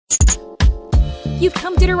You've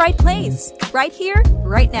come to the right place. Right here,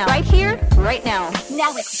 right now. Right here, right now.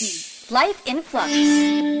 Now XD. Life in Flux.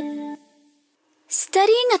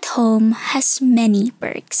 Studying at home has many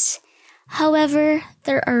perks. However,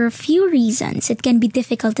 there are a few reasons it can be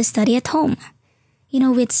difficult to study at home.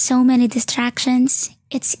 With so many distractions,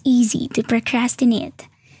 it's easy to procrastinate.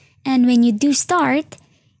 And when you do start,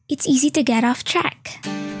 it's easy to get off track.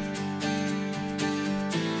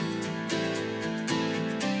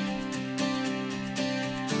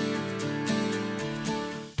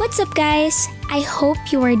 What's up, guys? I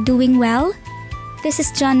hope you are doing well. This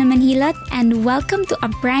is Jonna Manhilot, and welcome to a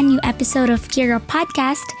brand new episode of Kira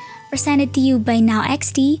Podcast, presented to you by Now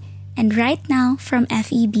XD and right now from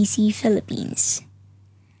FEBC Philippines.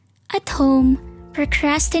 At home,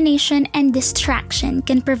 procrastination and distraction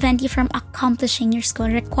can prevent you from accomplishing your school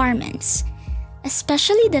requirements,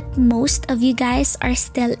 especially that most of you guys are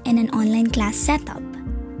still in an online class setup.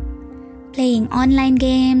 Playing online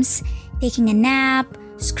games, taking a nap,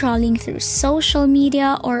 scrolling through social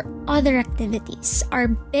media, or other activities are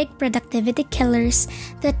big productivity killers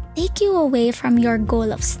that take you away from your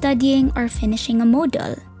goal of studying or finishing a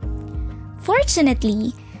module.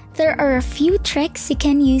 Fortunately, there are a few tricks you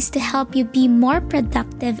can use to help you be more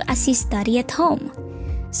productive as you study at home.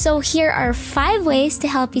 So here are 5 ways to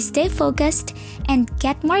help you stay focused and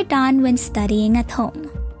get more done when studying at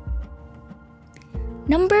home.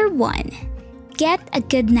 Number 1. Get a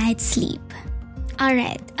good night's sleep.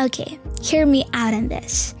 Alright, okay, hear me out on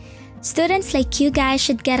this. Students like you guys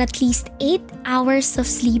should get at least 8 hours of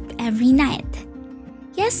sleep every night.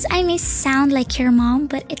 Yes, I may sound like your mom,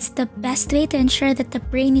 but it's the best way to ensure that the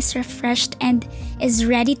brain is refreshed and is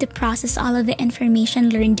ready to process all of the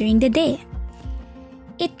information learned during the day.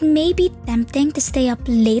 It may be tempting to stay up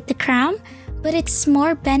late to cram, but it's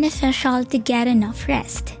more beneficial to get enough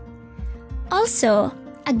rest. Also,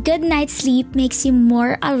 a good night's sleep makes you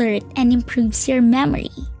more alert and improves your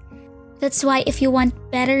memory. That's why if you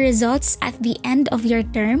want better results at the end of your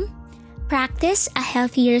term, practice a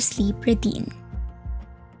healthier sleep routine.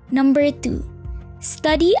 Number 2.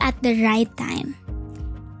 Study at the right time.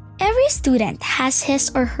 Every student has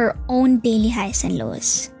his or her own daily highs and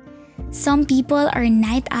lows. Some people are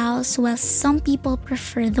night owls while some people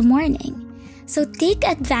prefer the morning. So take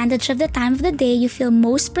advantage of the time of the day you feel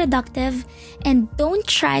most productive and don't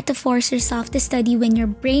try to force yourself to study when your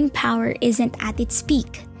brain power isn't at its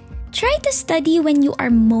peak. Try to study when you are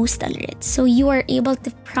most alert so you are able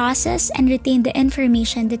to process and retain the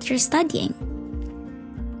information that you're studying.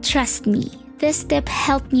 Trust me, this tip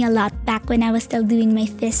helped me a lot back when I was still doing my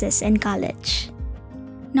thesis in college.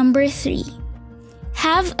 Number 3.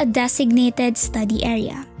 Have a designated study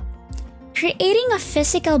area. Creating a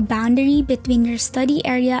physical boundary between your study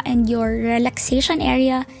area and your relaxation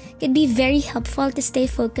area can be very helpful to stay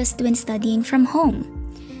focused when studying from home.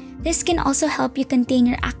 This can also help you contain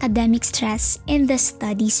your academic stress in the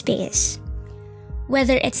study space.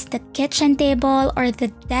 Whether it's the kitchen table or the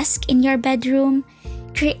desk in your bedroom,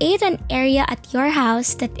 create an area at your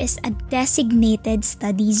house that is a designated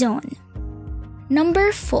study zone.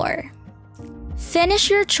 Number 4. Finish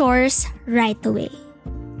your chores right away.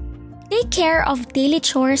 Take care of daily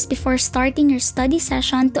chores before starting your study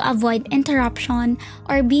session to avoid interruption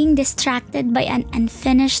or being distracted by an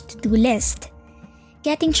unfinished to-do list.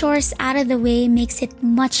 Getting chores out of the way makes it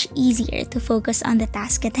much easier to focus on the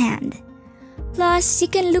task at hand. Plus, you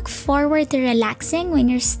can look forward to relaxing when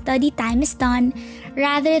your study time is done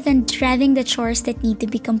rather than dreading the chores that need to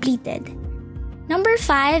be completed. Number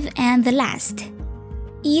 5 and the last.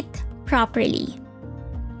 Eat properly.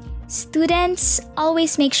 Students,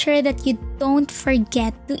 always make sure that you don't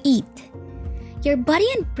forget to eat. Your body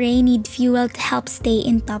and brain need fuel to help stay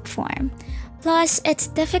in top form. Plus, it's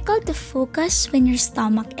difficult to focus when your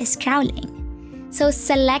stomach is growling. So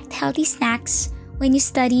select healthy snacks when you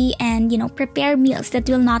study and, prepare meals that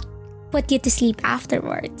will not put you to sleep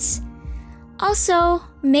afterwards. Also,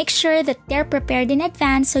 make sure that they're prepared in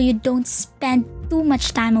advance so you don't spend too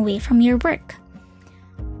much time away from your work.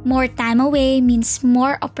 More time away means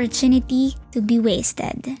more opportunity to be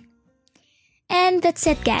wasted. And that's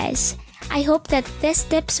it, guys. I hope that these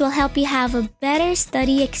tips will help you have a better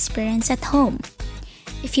study experience at home.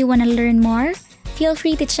 If you want to learn more, feel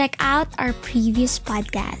free to check out our previous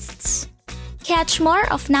podcasts. Catch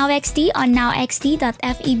more of Now XD on nowxd.febc.ph,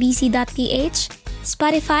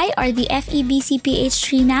 Spotify, or the FEBC PH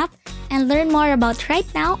Stream app, and learn more about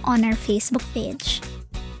Right Now on our Facebook page.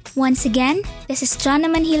 Once again, this is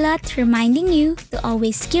Jonna Manhilot reminding you to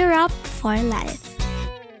always gear up for life.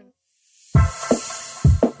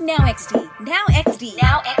 Now XD. Now XD.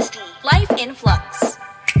 Now XD. Life in Flux.